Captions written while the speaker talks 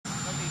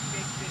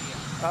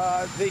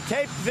The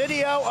taped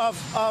video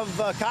of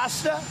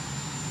Acosta?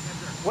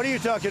 What are you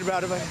talking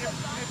about?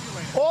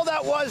 All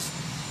that was,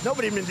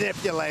 nobody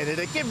manipulated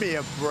it. Give me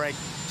a break.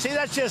 See,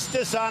 that's just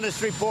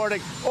dishonest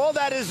reporting. All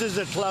that is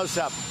a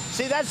close-up.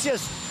 See, that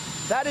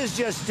is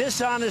just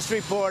dishonest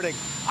reporting.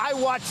 I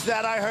watched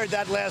that. I heard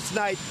that last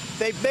night.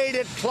 They made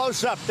it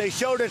close up. They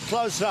showed it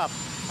close up.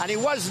 And he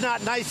was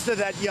not nice to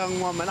that young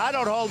woman. I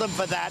don't hold him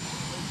for that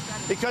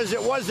because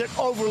it wasn't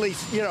overly,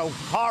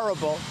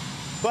 horrible.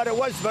 But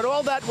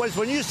all that was,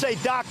 when you say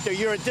doctor,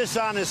 you're a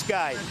dishonest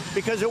guy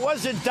because it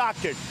wasn't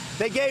doctored.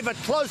 They gave a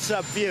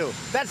close-up view.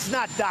 That's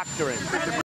not doctoring.